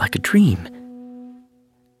least like a dream.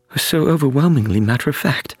 It was so overwhelmingly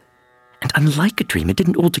matter-of-fact. And unlike a dream, it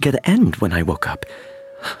didn't altogether end when I woke up.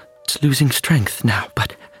 It's losing strength now,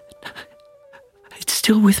 but it's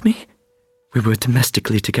still with me. We were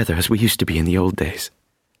domestically together as we used to be in the old days.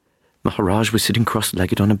 Maharaj was sitting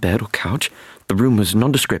cross-legged on a bed or couch. The room was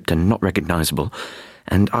nondescript and not recognizable,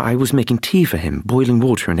 and I was making tea for him, boiling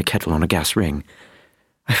water in a kettle on a gas ring.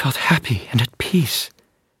 I felt happy and at peace,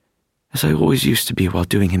 as I always used to be while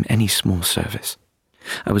doing him any small service.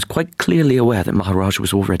 I was quite clearly aware that Maharaj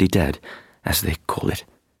was already dead, as they call it.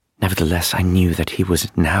 Nevertheless, I knew that he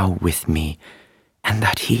was now with me, and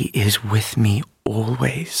that he is with me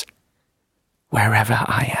always, wherever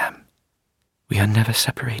I am. We are never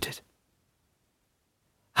separated.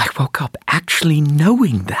 I woke up actually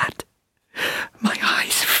knowing that. My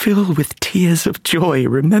eyes fill with tears of joy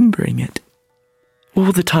remembering it.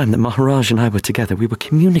 All the time that Maharaj and I were together, we were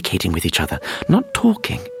communicating with each other, not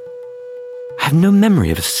talking. I have no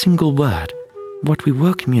memory of a single word. What we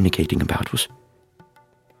were communicating about was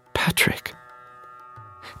Patrick.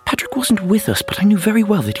 Patrick wasn't with us, but I knew very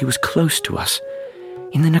well that he was close to us,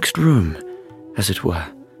 in the next room, as it were.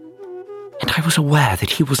 And I was aware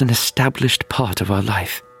that he was an established part of our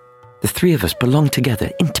life. The three of us belonged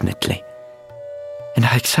together intimately. And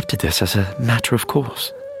I accepted this as a matter of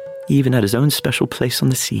course. He even had his own special place on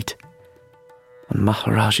the seat, on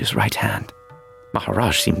Maharaj's right hand.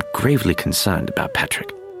 Maharaj seemed gravely concerned about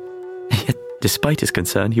Patrick. Yet, despite his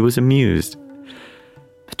concern, he was amused.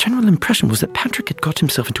 The general impression was that Patrick had got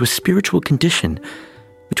himself into a spiritual condition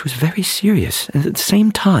which was very serious and at the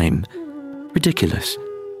same time ridiculous.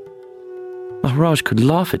 Maharaj could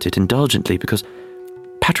laugh at it indulgently because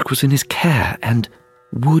Patrick was in his care and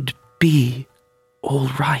would be all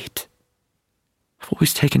right. I've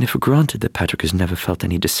always taken it for granted that Patrick has never felt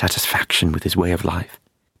any dissatisfaction with his way of life,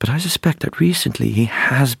 but I suspect that recently he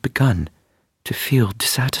has begun to feel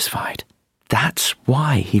dissatisfied. That's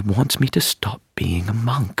why he wants me to stop being a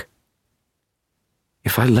monk.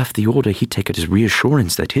 If I left the order, he'd take it as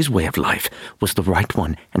reassurance that his way of life was the right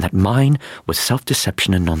one and that mine was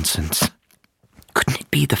self-deception and nonsense. Couldn't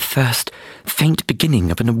it be the first faint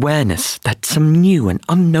beginning of an awareness that some new and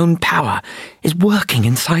unknown power is working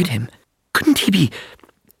inside him? Couldn't he be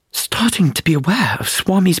starting to be aware of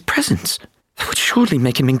Swami's presence? That would surely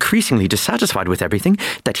make him increasingly dissatisfied with everything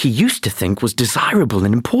that he used to think was desirable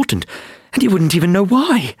and important, and he wouldn't even know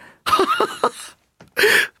why.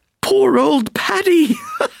 Poor old Paddy!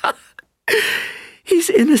 He's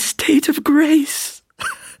in a state of grace.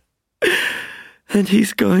 And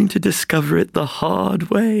he's going to discover it the hard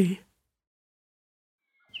way.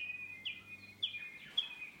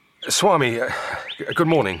 Swami, good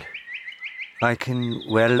morning. I can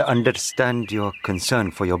well understand your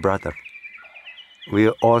concern for your brother. We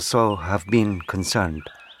also have been concerned,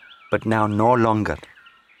 but now no longer.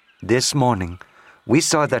 This morning, we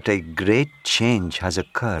saw that a great change has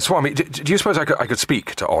occurred. Swami, do you suppose I could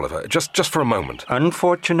speak to Oliver, just for a moment?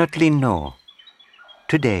 Unfortunately, no.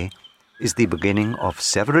 Today is the beginning of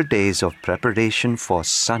several days of preparation for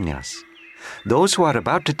sannyas. Those who are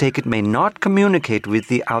about to take it may not communicate with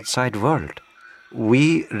the outside world.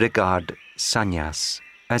 We regard sannyas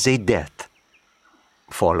as a death,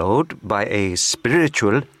 followed by a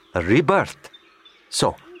spiritual rebirth.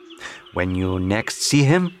 So, when you next see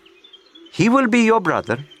him, he will be your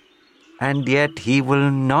brother, and yet he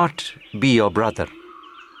will not be your brother.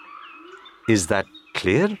 Is that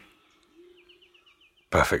clear?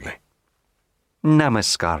 Perfectly.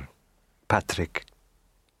 Namaskar, Patrick.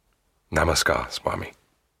 Namaskar, Swami.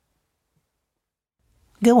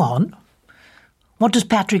 Go on. What does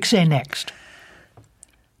Patrick say next?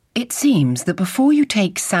 It seems that before you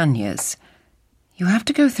take sannyas, you have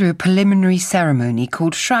to go through a preliminary ceremony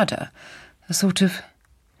called Shraddha, a sort of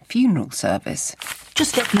funeral service.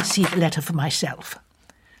 Just let me see the letter for myself.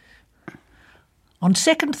 On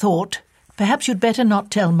second thought, perhaps you'd better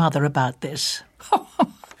not tell Mother about this.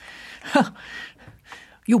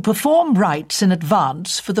 You perform rites in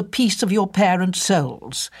advance for the peace of your parents'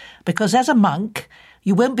 souls, because as a monk,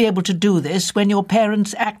 you won't be able to do this when your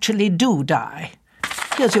parents actually do die.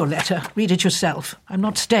 Here's your letter. Read it yourself. I'm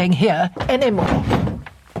not staying here anymore.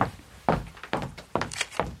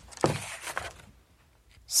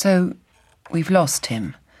 So, we've lost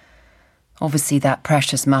him. Obviously that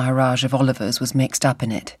precious Maharaj of Oliver's was mixed up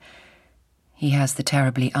in it. He has the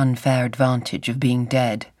terribly unfair advantage of being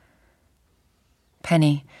dead.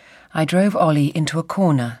 Penny, I drove Ollie into a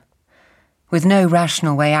corner, with no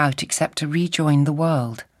rational way out except to rejoin the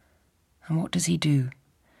world. And what does he do?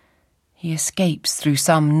 He escapes through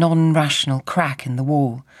some non-rational crack in the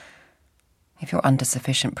wall. If you're under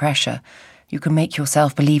sufficient pressure, you can make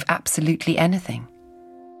yourself believe absolutely anything.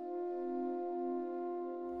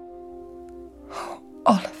 Oh,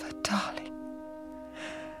 Oliver, darling.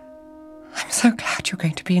 I'm so glad you're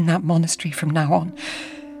going to be in that monastery from now on.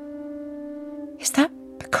 Is that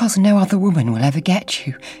because no other woman will ever get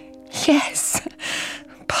you? Yes,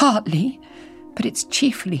 partly, but it's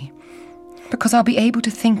chiefly because I'll be able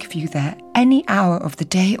to think of you there any hour of the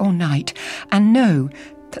day or night and know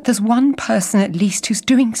that there's one person at least who's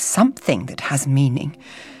doing something that has meaning,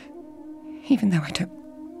 even though I don't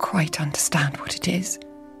quite understand what it is.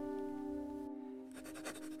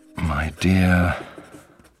 My dear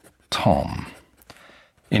Tom,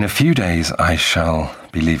 in a few days I shall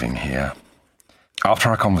be leaving here. After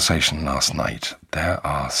our conversation last night, there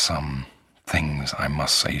are some things I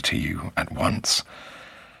must say to you at once.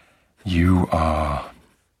 You are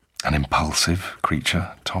an impulsive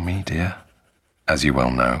creature, Tommy, dear, as you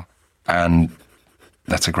well know, and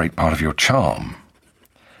that's a great part of your charm.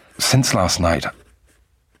 Since last night,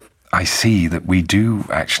 I see that we do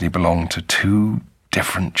actually belong to two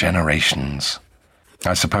different generations.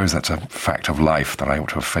 I suppose that's a fact of life that I ought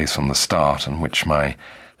to have faced from the start, and which my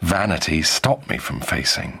vanity stopped me from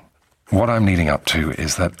facing. What I'm leading up to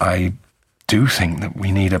is that I do think that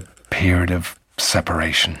we need a period of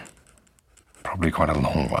separation. Probably quite a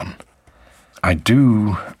long one. I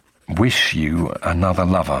do wish you another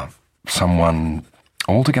lover, someone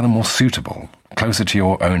altogether more suitable, closer to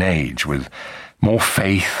your own age, with more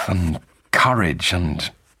faith and courage and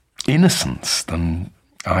innocence than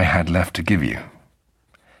I had left to give you.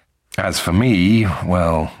 As for me,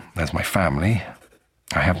 well, there's my family.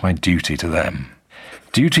 I have my duty to them.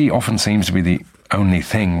 Duty often seems to be the only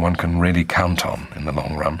thing one can really count on in the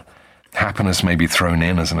long run. Happiness may be thrown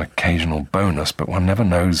in as an occasional bonus, but one never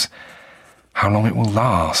knows how long it will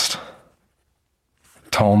last.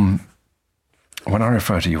 Tom, when I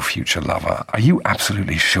refer to your future lover, are you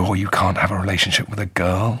absolutely sure you can't have a relationship with a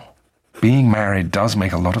girl? Being married does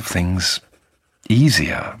make a lot of things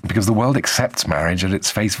easier, because the world accepts marriage at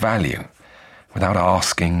its face value, without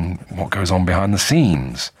asking what goes on behind the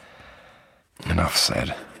scenes. Enough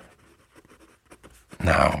said.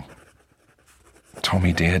 Now,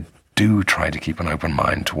 Tommy dear, do try to keep an open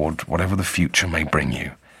mind toward whatever the future may bring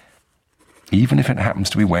you, even if it happens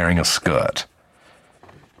to be wearing a skirt.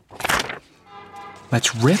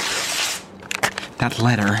 Let's rip that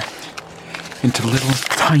letter into little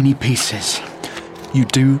tiny pieces. You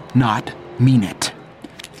do not mean it.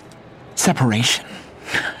 Separation.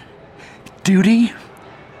 Duty.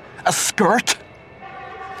 A skirt.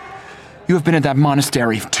 You have been at that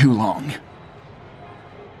monastery for too long.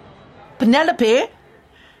 Penelope,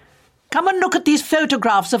 come and look at these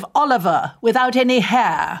photographs of Oliver without any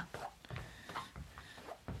hair.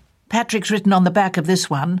 Patrick's written on the back of this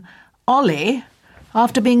one, Ollie,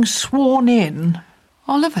 after being sworn in.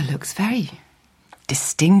 Oliver looks very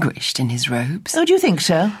distinguished in his robes. Oh, do you think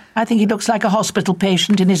so? I think he looks like a hospital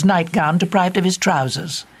patient in his nightgown, deprived of his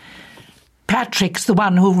trousers. Patrick's the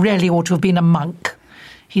one who really ought to have been a monk.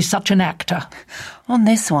 He's such an actor. On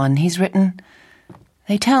this one, he's written,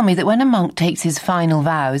 "They tell me that when a monk takes his final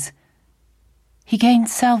vows, he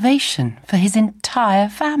gains salvation for his entire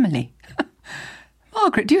family."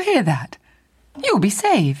 Margaret, do you hear that? You'll be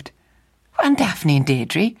saved. And Daphne and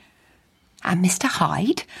Deirdre. And Mr.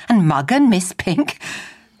 Hyde. And Mug and Miss Pink.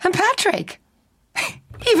 And Patrick.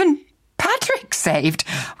 Even Patrick's saved.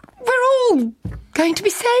 We're all going to be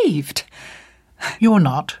saved. You're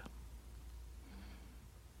not.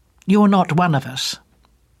 You're not one of us.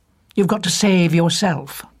 You've got to save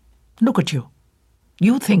yourself. Look at you.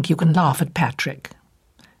 You think you can laugh at Patrick,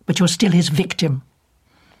 but you're still his victim.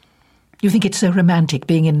 You think it's so romantic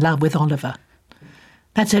being in love with Oliver.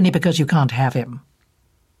 That's only because you can't have him.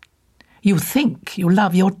 You think you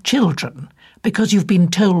love your children because you've been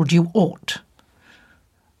told you ought.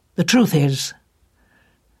 The truth is,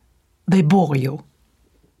 they bore you.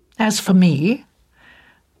 As for me,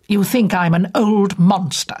 you think I'm an old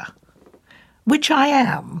monster, which I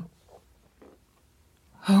am.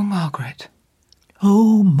 Oh, Margaret.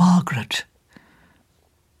 Oh, Margaret.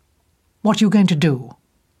 What are you going to do?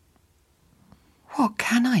 What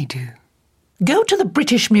can I do? Go to the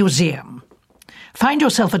British Museum. Find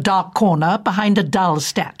yourself a dark corner behind a dull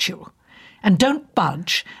statue And don't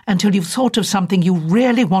budge until you've thought of something you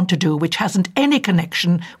really want to do which hasn't any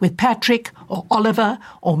connection with Patrick or Oliver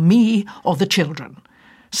or me or the children.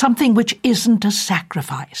 Something which isn't a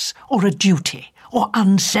sacrifice or a duty or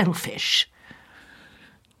unselfish.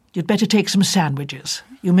 You'd better take some sandwiches.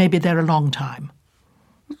 You may be there a long time.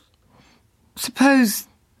 Suppose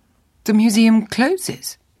the museum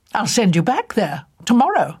closes? I'll send you back there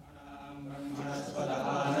tomorrow.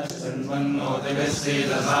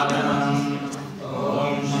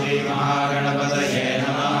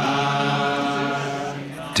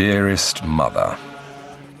 Dearest Mother,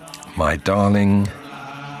 my darling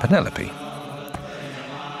Penelope,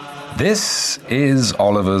 this is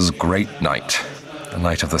Oliver's great night, the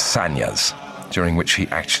night of the Sanyas, during which he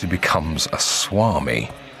actually becomes a Swami.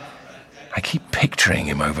 I keep picturing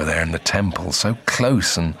him over there in the temple, so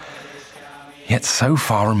close and yet so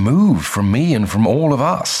far removed from me and from all of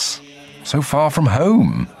us, so far from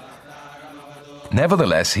home.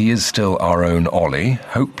 Nevertheless, he is still our own Ollie,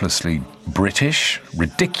 hopelessly British,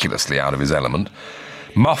 ridiculously out of his element,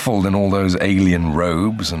 muffled in all those alien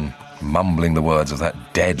robes and mumbling the words of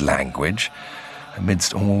that dead language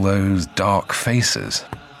amidst all those dark faces.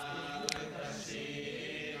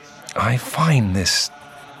 I find this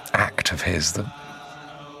act of his, the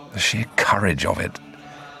sheer courage of it,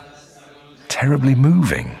 terribly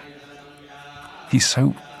moving. He's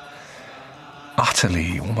so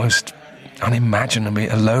utterly, almost unimaginably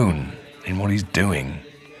alone in what he's doing.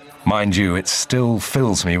 Mind you, it still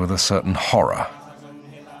fills me with a certain horror.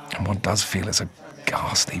 And one does feel it's a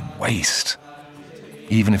ghastly waste.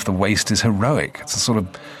 Even if the waste is heroic, it's a sort of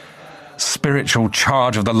spiritual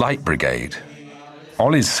charge of the Light Brigade.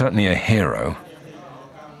 Ollie's certainly a hero.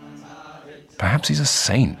 Perhaps he's a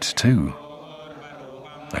saint, too.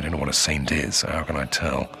 I don't know what a saint is, so how can I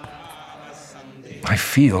tell? I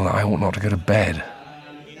feel I ought not to go to bed.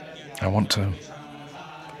 I want to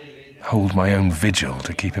hold my own vigil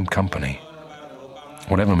to keep him company.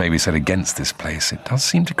 Whatever may be said against this place, it does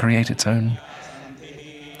seem to create its own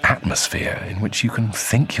atmosphere in which you can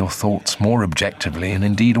think your thoughts more objectively and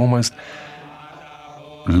indeed almost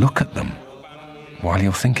look at them while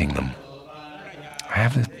you're thinking them. I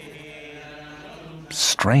have this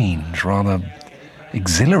strange, rather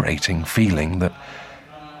exhilarating feeling that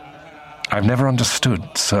I've never understood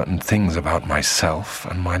certain things about myself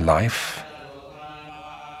and my life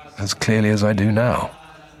as clearly as I do now.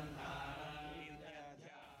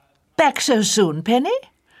 Back so soon, Penny?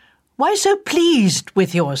 Why so pleased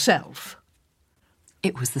with yourself?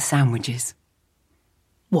 It was the sandwiches.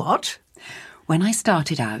 What? When I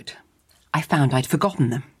started out, I found I'd forgotten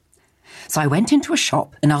them. So I went into a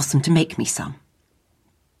shop and asked them to make me some.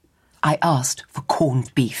 I asked for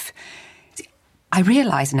corned beef. I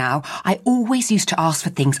realise now I always used to ask for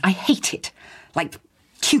things I hated, like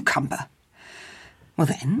cucumber. Well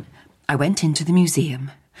then, I went into the museum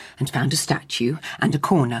and found a statue and a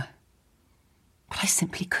corner. But I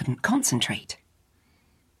simply couldn't concentrate.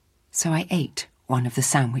 So I ate one of the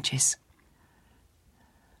sandwiches.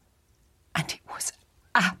 And it was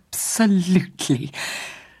absolutely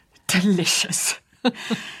delicious.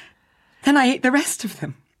 Then I ate the rest of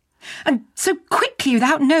them. And so quickly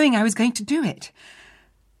without knowing I was going to do it.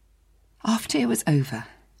 After it was over,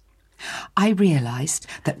 I realised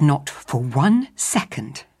that not for 1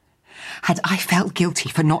 second had I felt guilty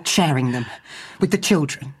for not sharing them with the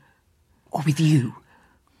children or with you.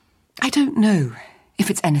 I don't know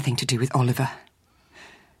if it's anything to do with Oliver,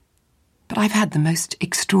 but I've had the most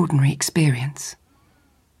extraordinary experience.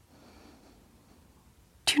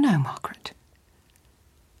 Do you know, Margaret?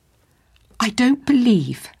 I don't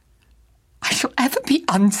believe I shall ever be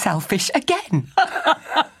unselfish again. Where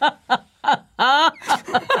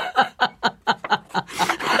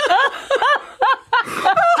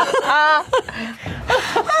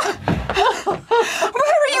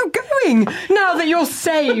are you going now that you're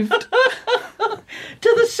saved? To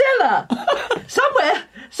the cellar. Somewhere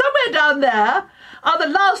down there are the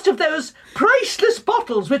last of those priceless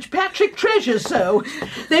bottles which Patrick treasures so.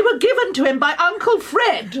 They were given to him by Uncle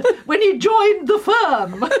Fred when he joined the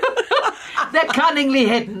firm. They're cunningly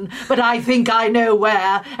hidden, but I think I know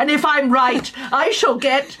where, and if I'm right, I shall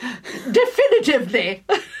get definitively,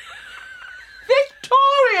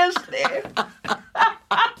 victoriously,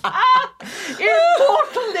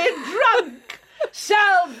 immortally drunk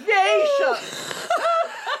salvation.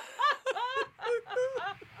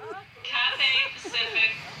 Cathay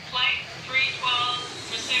Pacific, Flight 312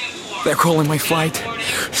 for Singapore. They're calling my flight.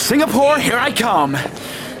 Singapore, here I come.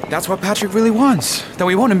 That's what Patrick really wants, though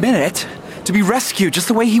he won't admit it. To be rescued just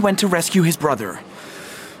the way he went to rescue his brother.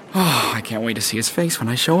 Oh, I can't wait to see his face when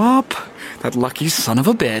I show up. That lucky son of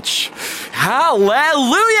a bitch.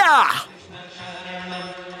 Hallelujah!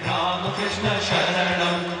 Ramakrishna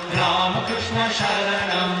Sharanam, Ramakrishna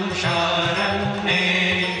Sharanam, Sharane.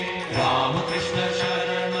 Ramakrishna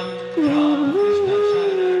Sharanam, Ramakrishna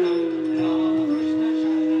Sharanam, Ramakrishna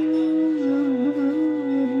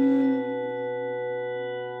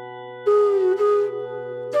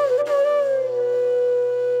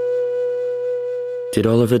Did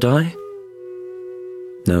Oliver die?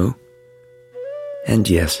 No. And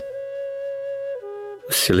yes.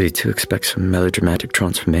 Silly to expect some melodramatic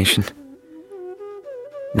transformation.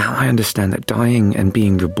 Now I understand that dying and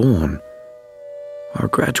being reborn are a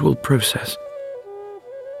gradual process.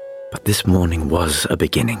 But this morning was a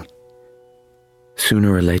beginning.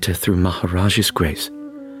 Sooner or later, through Maharaj's grace,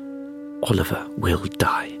 Oliver will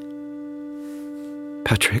die.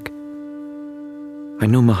 Patrick, I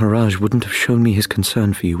know Maharaj wouldn't have shown me his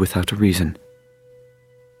concern for you without a reason.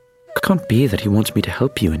 It can't be that he wants me to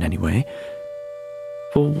help you in any way.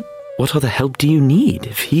 Well, what other help do you need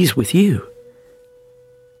if he's with you?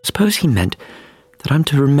 Suppose he meant that I'm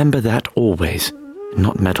to remember that always, and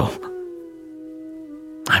not meddle.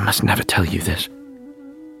 I must never tell you this.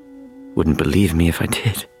 Wouldn't believe me if I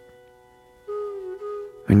did.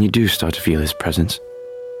 When you do start to feel his presence,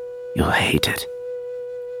 you'll hate it.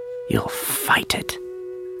 You'll fight it.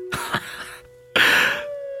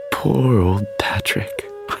 Poor old Patrick.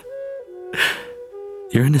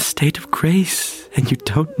 You're in a state of grace, and you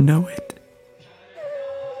don't know it.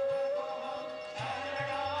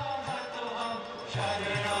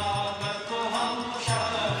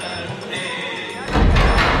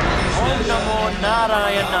 Om Namo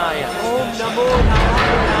Narayanaya. Om Namo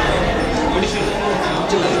Narayanaya.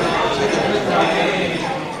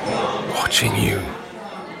 Watching you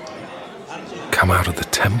come out of the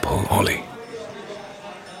temple, Ollie,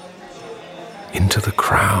 into the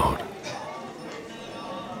crowd.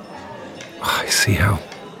 I see how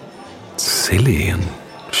silly and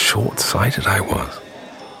short-sighted I was.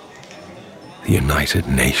 The United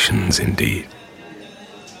Nations, indeed.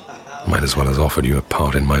 Might as well have offered you a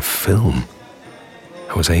part in my film.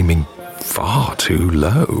 I was aiming far too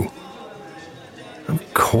low.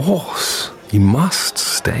 Of course, you must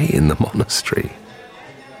stay in the monastery.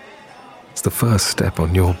 It's the first step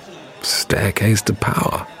on your staircase to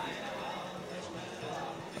power.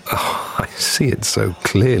 Oh, I see it so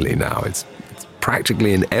clearly now. It's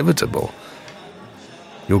practically inevitable.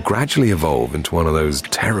 You'll gradually evolve into one of those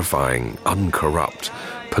terrifying, uncorrupt,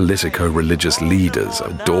 politico-religious leaders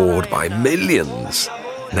adored by millions.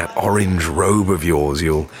 In that orange robe of yours,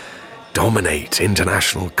 you'll dominate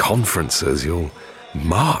international conferences. You'll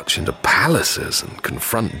march into palaces and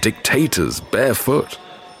confront dictators barefoot.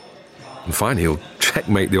 And finally, you'll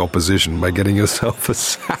checkmate the opposition by getting yourself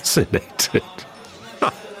assassinated.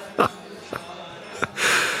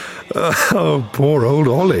 Oh, poor old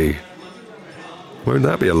Ollie. Won't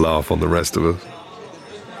that be a laugh on the rest of us?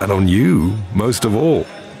 And on you, most of all. Om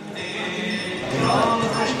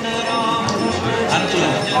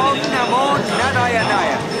Namo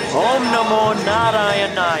Narayanaya. Om Namo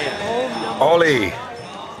Narayanaya. Ollie,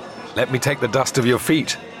 let me take the dust of your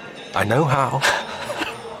feet. I know how.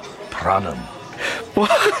 Pranam.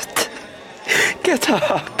 What? Get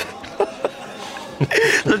up.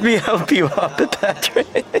 Let me help you up,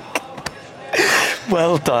 Patrick.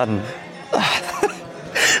 Well done.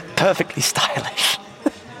 Perfectly stylish.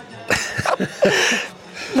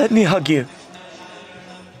 Let me hug you.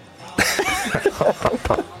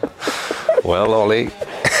 Well, Ollie,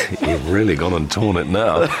 you've really gone and torn it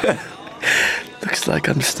now. Looks like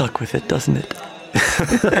I'm stuck with it, doesn't it?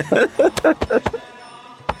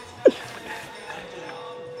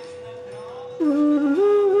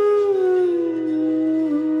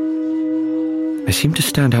 I seem to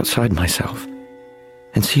stand outside myself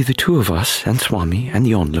and see the two of us and Swami and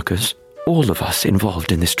the onlookers, all of us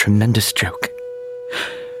involved in this tremendous joke.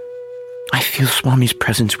 I feel Swami's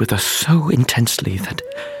presence with us so intensely that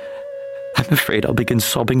I'm afraid I'll begin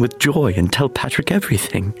sobbing with joy and tell Patrick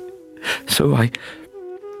everything. So I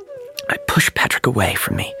push Patrick away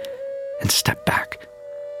from me and step back.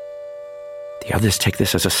 The others take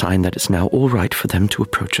this as a sign that it's now all right for them to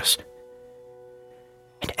approach us.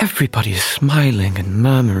 And everybody is smiling and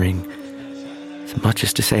murmuring, as much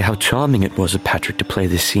as to say how charming it was of Patrick to play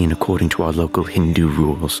this scene according to our local Hindu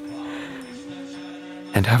rules.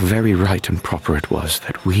 And how very right and proper it was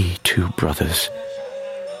that we two brothers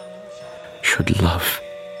should love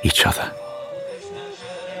each other.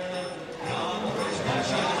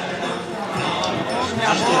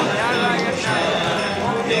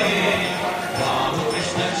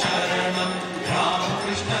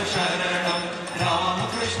 Sharanam,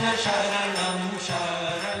 Ramakrishna Sharanam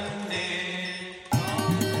Sharane.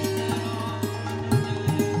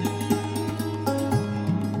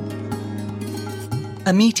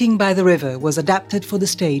 A Meeting by the River was adapted for the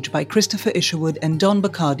stage by Christopher Isherwood and Don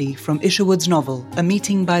Bacardi from Isherwood's novel A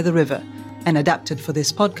Meeting by the River, and adapted for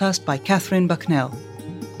this podcast by Catherine Bucknell.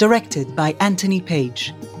 Directed by Anthony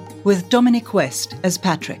Page, with Dominic West as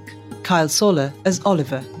Patrick, Kyle Solar as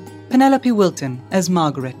Oliver, Penelope Wilton as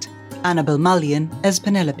Margaret, Annabel Mullion as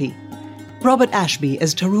Penelope, Robert Ashby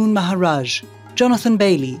as Tarun Maharaj, Jonathan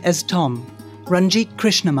Bailey as Tom, Ranjit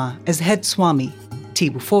Krishnama as Head Swami,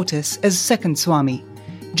 Tibu Fortis as Second Swami,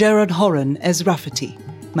 Gerard Horan as Rafferty,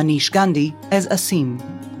 Manish Gandhi as Asim,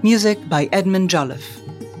 music by Edmund Jolliffe,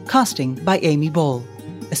 casting by Amy Ball,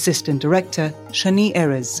 assistant director Shani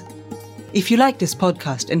Erez. If you like this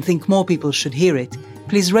podcast and think more people should hear it,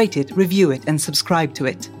 please rate it, review it, and subscribe to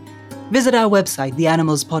it. Visit our website,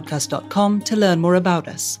 theanimalspodcast.com, to learn more about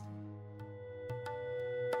us.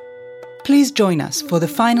 Please join us for the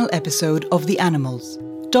final episode of The Animals,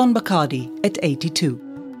 Don Bacardi at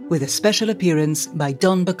 82, with a special appearance by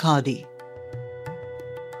Don Bacardi.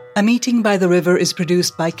 A Meeting by the River is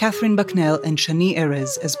produced by Catherine Bucknell and Shani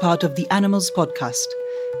Erez as part of the Animals podcast.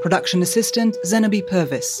 Production assistant Zenobi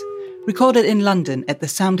Purvis. Recorded in London at the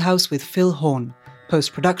Soundhouse with Phil Horn.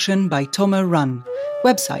 Post-production by Tomer Run.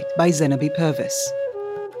 Website by Zenobi Purvis.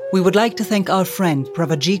 We would like to thank our friend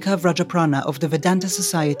Pravajika Vrajaprana of the Vedanta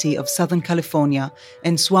Society of Southern California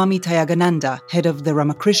and Swami Tyagananda, head of the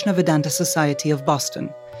Ramakrishna Vedanta Society of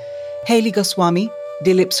Boston. Haley Goswami,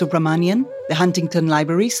 Dilip Subramanian, the Huntington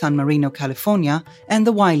Library, San Marino, California, and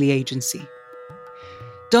the Wiley Agency.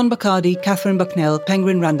 Don Bacardi, Catherine Bucknell,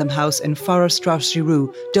 Penguin Random House, and Farah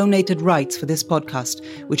Strauss-Giroux donated rights for this podcast,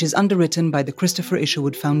 which is underwritten by the Christopher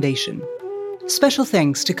Isherwood Foundation. Special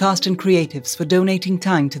thanks to cast and creatives for donating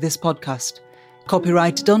time to this podcast.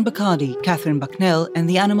 Copyright Don Bacardi, Catherine Bucknell, and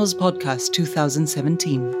The Animals Podcast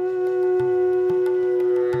 2017.